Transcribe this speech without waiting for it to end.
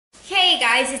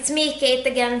guys, it's me Kate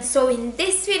again. So in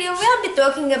this video we'll be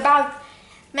talking about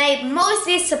my most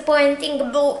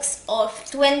disappointing books of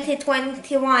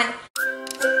 2021.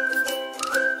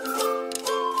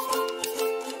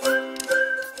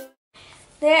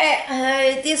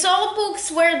 These all books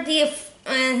were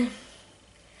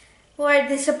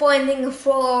disappointing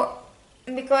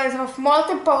because of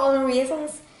multiple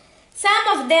reasons. Some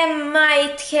of them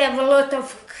might have a lot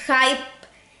of hype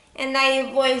and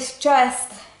they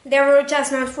were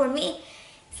just not for me.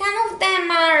 Some of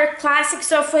them are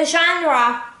classics of a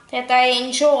genre that I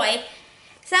enjoy.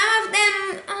 Some of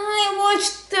them I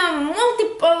watched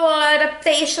multiple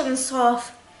adaptations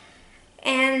of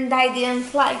and I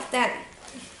didn't like them.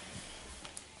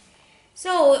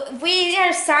 So we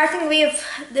are starting with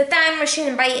The Time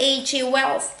Machine by H.G.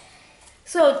 Wells.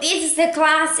 So this is a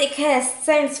classic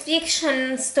science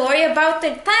fiction story about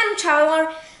a time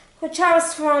traveler who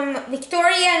travels from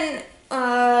Victorian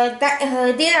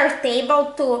dinner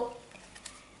table to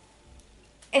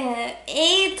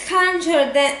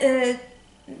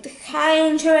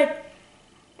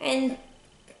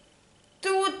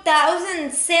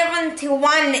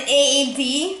 2071 AD,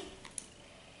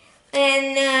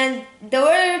 and the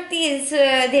world is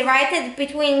divided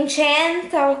between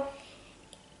gentle,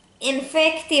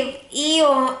 infective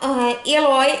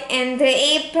Eloy and the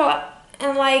April,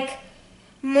 and like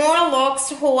Morlocks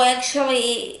who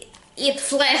actually eat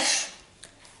flesh.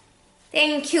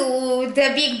 Thank you,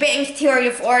 The Big Bang Theory,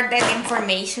 for that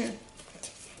information.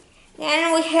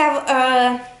 Then we have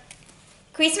A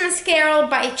Christmas Carol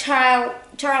by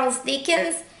Charles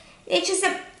Dickens.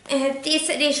 This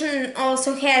edition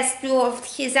also has two of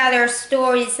his other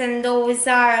stories, and those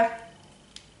are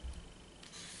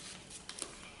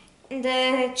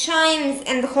The Chimes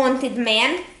and The Haunted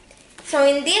Man. So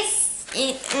in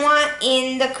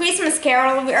The Christmas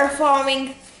Carol we are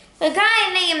following a guy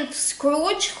named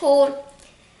Scrooge who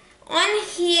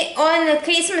on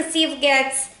Christmas Eve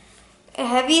gets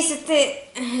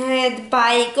visited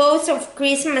by ghosts of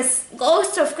Christmas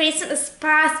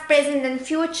past, present and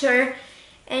future,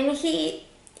 and he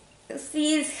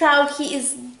sees how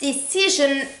his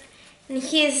decisions and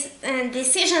his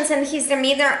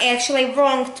demeanor actually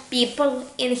wronged people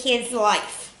in his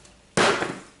life.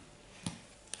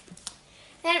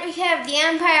 Then we have The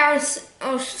Empire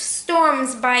of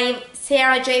Storms by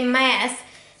Sarah J. Maas,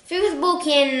 fifth book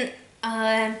in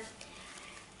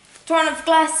Throne of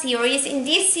Glass series. In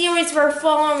this series we're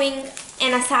following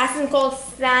an assassin called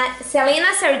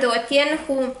Selena Sardotian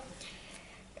who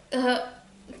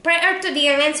prior to the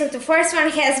events of the first one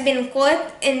has been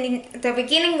caught, and in the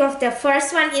beginning of the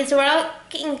first one is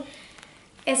working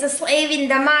as a slave in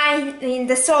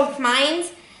the salt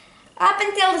mines, up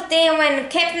until the day when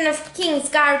Captain of King's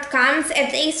Guard comes and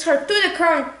takes her to the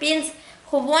Crown Prince,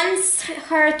 who wants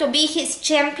her to be his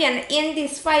champion in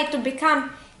this fight to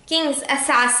become King's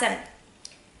assassin.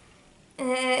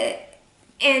 And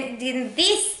in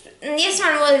this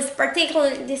one was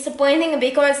particularly disappointing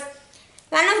because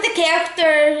one of the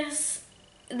characters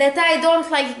that I don't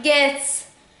like gets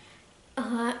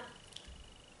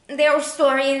their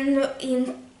story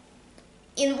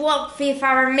involved with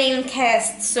our main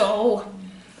cast, so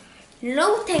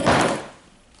no thank you.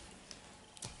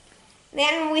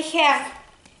 Then we have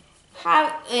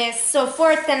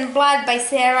Sword and Blood by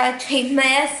Sarah J.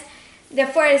 Maas, the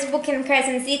first book in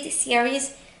Crescent City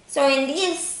series. So in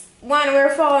this one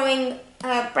we're following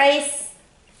Bryce,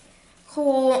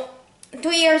 who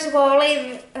 2 years ago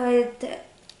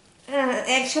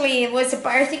actually was a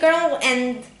party girl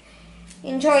and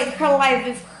enjoyed her life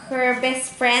with her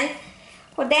best friend,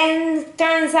 who then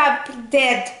turns up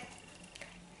dead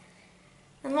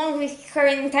along with her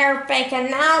entire pack,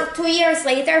 and now 2 years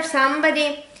later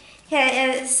somebody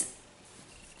has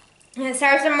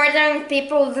started murdering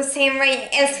people the same way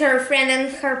as her friend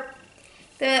and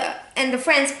the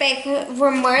friend's pack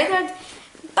were murdered,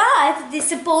 but the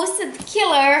supposed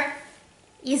killer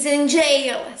is in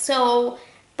jail. So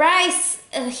Bryce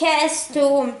has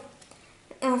to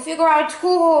figure out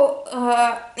who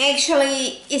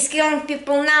actually is killing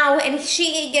people now, and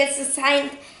she gets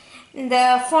assigned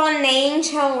the fallen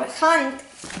angel Hunt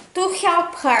to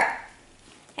help her.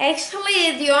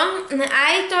 Actually,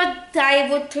 I thought I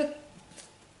would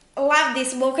love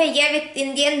this book. I gave it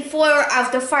in the end 4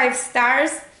 out of 5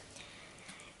 stars,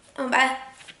 but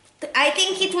I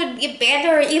think it would be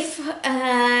better if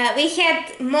we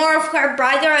had more of her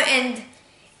brother, and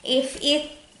if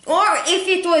it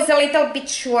was a little bit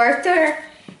shorter,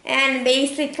 and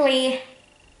basically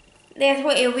that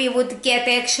way we would get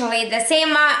actually the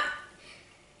same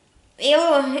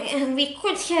we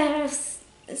could have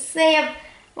saved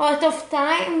a lot of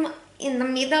time in the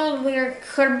middle where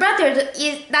her brother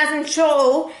doesn't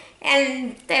show,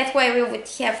 and that way we would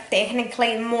have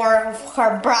technically more of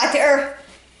her brother.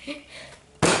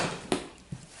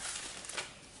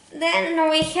 Then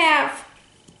we have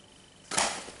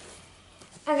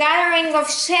A Gathering of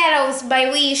Shadows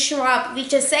by Lee Schwab,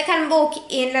 which is the second book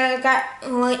in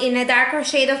a Darker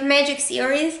Shade of Magic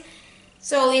series.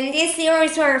 So in this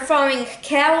series we're following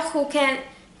Cal, who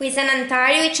is an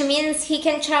Antari, which means he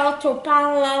can travel to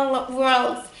parallel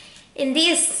worlds. In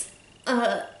this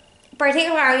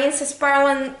particular instance,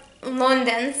 parallel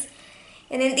Londons.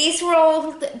 And in this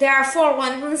world there are 4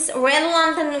 Londons: Red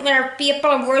London, where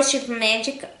people worship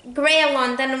magic; Grey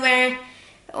London,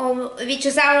 which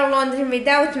is our London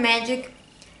without magic;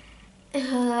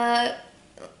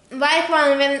 White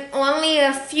London, only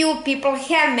a few people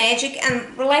have magic;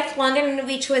 and Black London,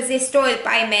 which was destroyed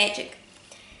by magic.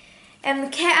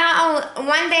 And Cal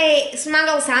one day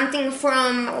smuggled something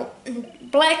from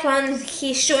Black London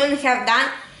he shouldn't have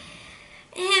done,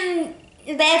 and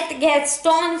that gets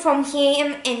stolen from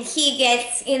him, and he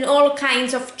gets in all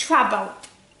kinds of trouble.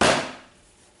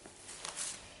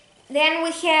 Then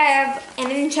we have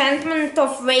An Enchantment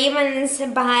of Ravens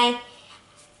by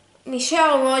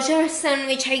Michelle Rogerson,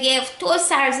 which I gave 2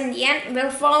 stars in the end.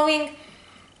 We're following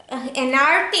an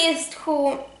artist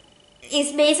who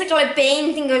is basically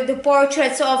painting the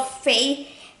portraits of Fae,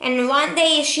 and one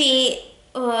day she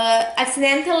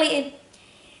accidentally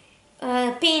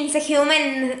paints the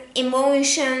human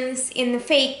emotions in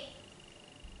fake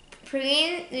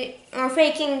print or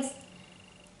faking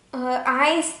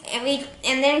eyes,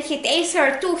 and then he takes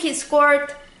her to his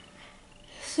court,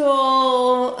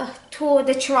 to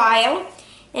the trial,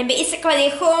 and basically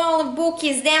the whole book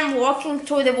is them walking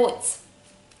through the woods.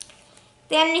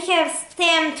 Then we have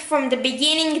Stamped from the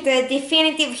Beginning: The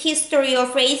Definitive History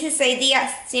of Racist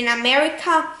Ideas in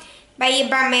America by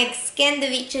Ibram X. Kendi,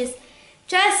 which is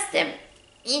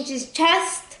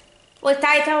just what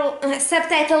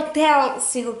subtitle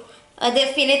tells you: A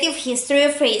Definitive History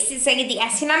of Racist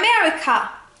Ideas in America,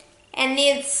 and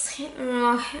it's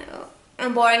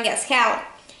boring as hell.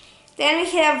 Then we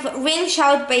have Ring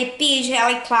Shout by P.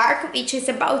 Jelly Clark, which is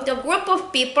about a group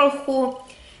of people who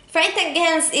fight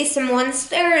against these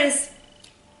monsters,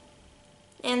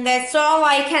 and that's all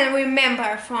I can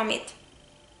remember from it.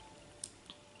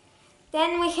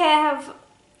 Then we have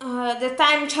The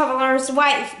Time Traveler's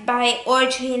Wife by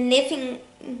Audrey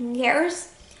Niffingers,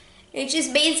 which is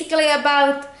basically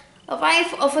about a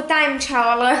wife of a time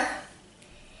traveler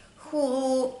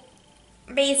who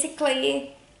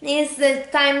basically needs the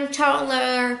time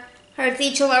traveler her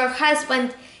titular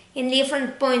husband in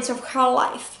different points of her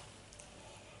life.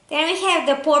 Then we have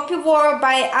The Poppy War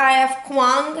by R.F.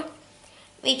 Kuang,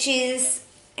 which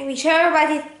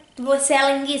everybody was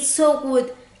selling it so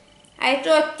good. I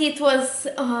thought it was,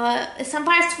 some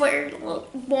parts were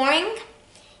boring.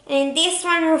 And in this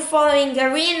one we're following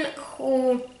Garin,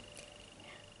 who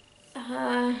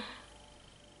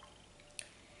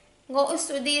goes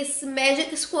to this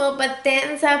magic school but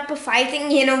ends up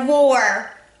fighting in a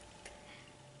war.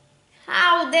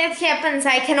 How that happens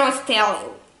I cannot tell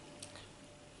you.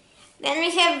 Then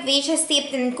we have Witches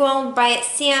Steeped in Gold by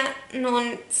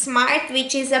Shannon Smart,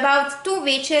 which is about 2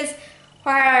 witches who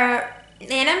are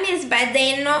enemies, but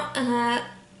they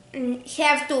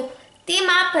have to team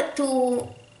up to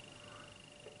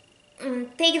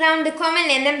take down the common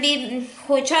enemy,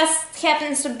 who just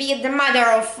happens to be the mother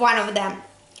of one of them.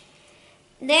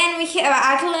 Then we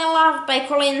have Ugly Love by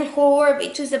Colleen Hoover,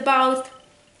 which is about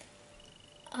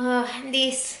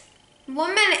this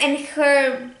woman and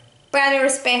her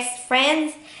brother's best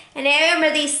friends, and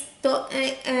everybody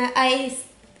I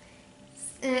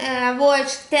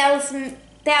watch talks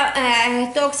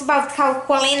about how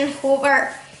Colleen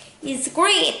Hoover is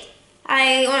great.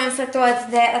 I honestly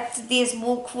thought that this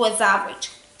book was average.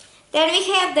 Then we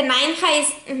have The Ninth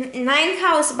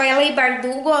House by Leigh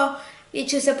Bardugo,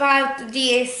 which is about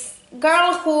this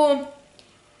girl who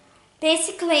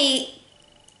basically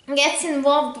gets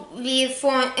involved with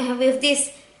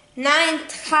this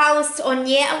 9th house on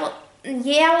Yellow,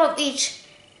 which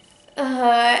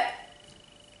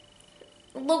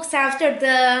looks after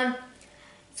the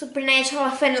supernatural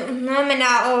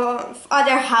phenomena of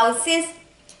other houses.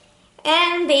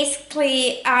 And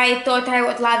basically I thought I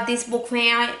would love this book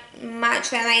very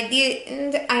much, and I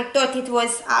didn't. I thought it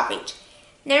was average.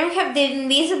 Then we have The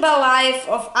Invisible Life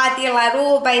of Addie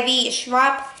LaRue by V.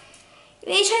 Schwab,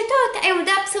 which I thought I would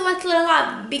absolutely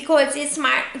love, because it's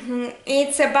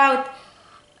about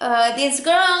this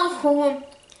girl who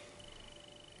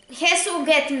has to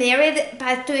get married,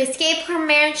 but to escape her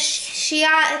marriage she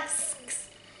asks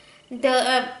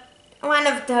the one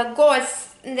of the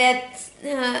ghosts that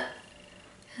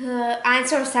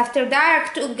answers after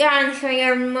dark to grant her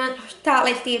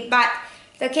immortality, but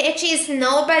the catch is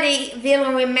nobody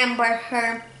will remember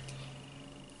her.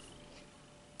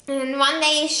 And one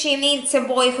day she meets a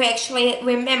boy who actually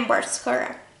remembers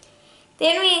her.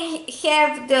 Then we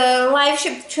have the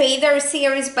Liveship Trader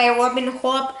series by Robin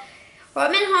Hobb.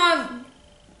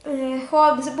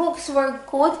 Hobb's books were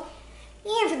good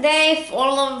if they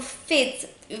follow fits.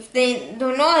 If they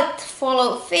do not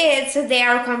follow fits, they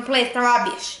are complete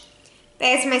rubbish.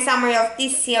 That's my summary of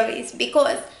this series,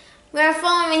 because we are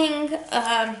following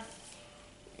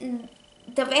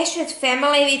the Vashut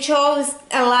family, which owns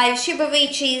a live ship,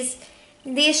 which is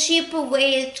this ship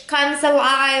which comes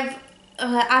alive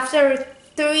after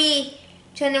 3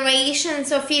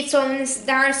 generations of its owners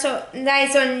dies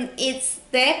on its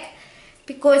deck,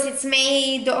 because it's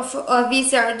made of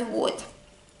wizard wood.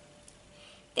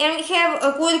 Then we have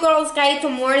A Good Girl's Guide to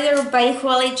Murder by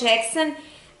Holly Jackson,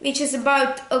 which is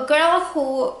about a girl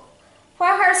who, for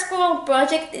her school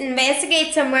project,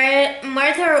 investigates a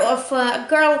murder of a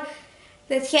girl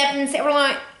that happened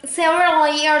several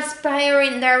years prior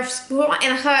in their school,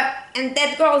 and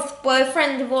that girl's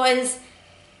boyfriend was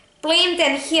blamed,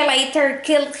 and he later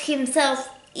killed himself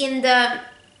in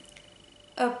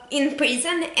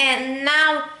prison. And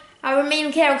now our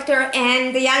main character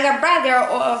and the younger brother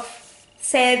of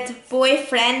said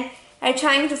boyfriend are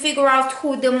trying to figure out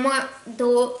who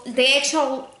the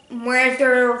actual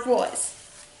murderer was.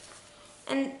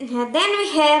 And then we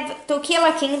have To Kill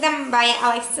a Kingdom by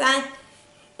Alexandra.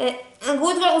 A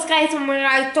Good Girl's Guide to Murder.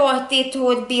 I thought it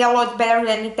would be a lot better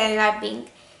than it ended up being.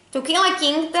 To Kill a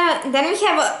Kingdom. Then we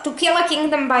have To Kill a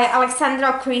Kingdom by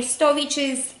Alexandra Christo, which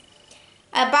is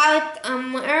about a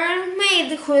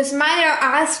mermaid whose mother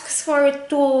asks her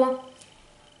to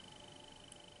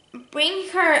bring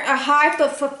her a heart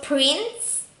of a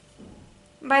prince,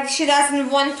 but she doesn't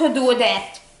want to do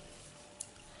that.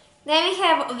 Then we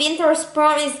have Winter's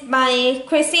Promise by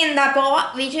Christine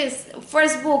Dabois, which is the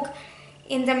first book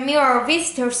in the Mirror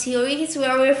Visitor series,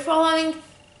 where we're following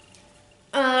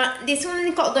this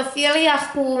woman called Ophelia,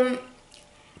 who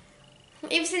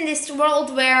lives in this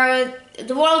world where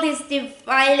the world is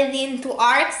divided into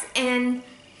arcs, and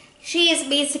she is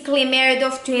basically married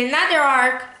off to another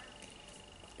arc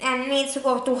and needs to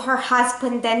go to her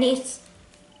husband, and it's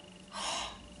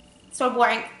so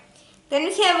boring. Then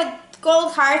we have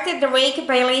Cold Hearted Rake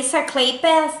by Lisa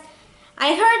Kleypas.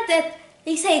 I heard that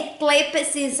Lisa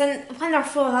Kleypas is a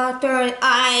wonderful author.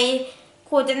 I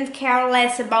couldn't care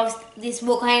less about this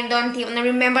book. I don't even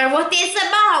remember what it's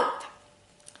about.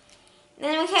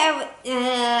 Then we have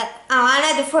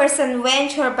Alana the First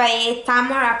Adventure by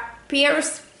Tamara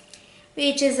Pierce,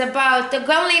 which is about a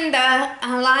girl named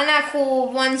Alana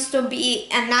who wants to be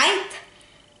a knight,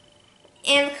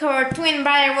 and her twin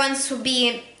brother wants to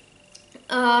be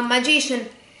a magician.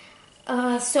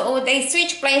 So they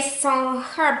switch places so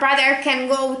her brother can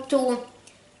go to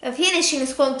a finishing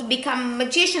school to become a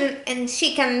magician, and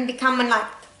she can become a knight.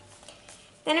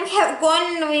 Then we have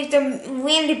Gone with the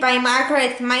Wind by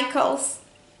Margaret Michaels,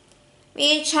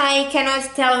 which I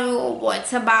cannot tell you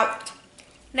what's about.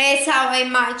 That's how I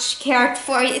much cared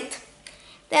for it.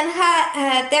 Then we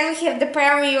have The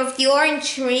Prairie of the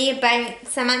Orange Tree by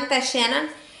Samantha Shannon,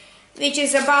 which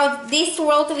is about this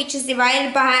world which is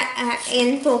divided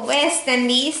into West and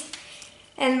East,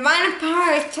 and one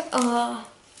part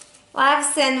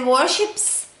loves and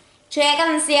worships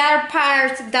dragons, the other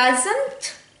part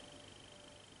doesn't.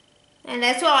 And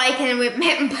that's all I can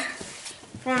remember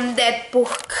from that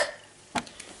book.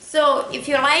 So if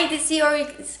you like this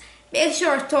series, make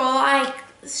sure to like,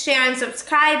 share and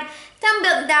subscribe.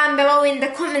 Down below in the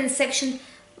comment section,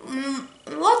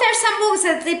 what are some books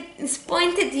that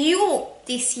disappointed you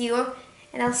this year?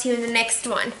 And I'll see you in the next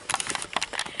one.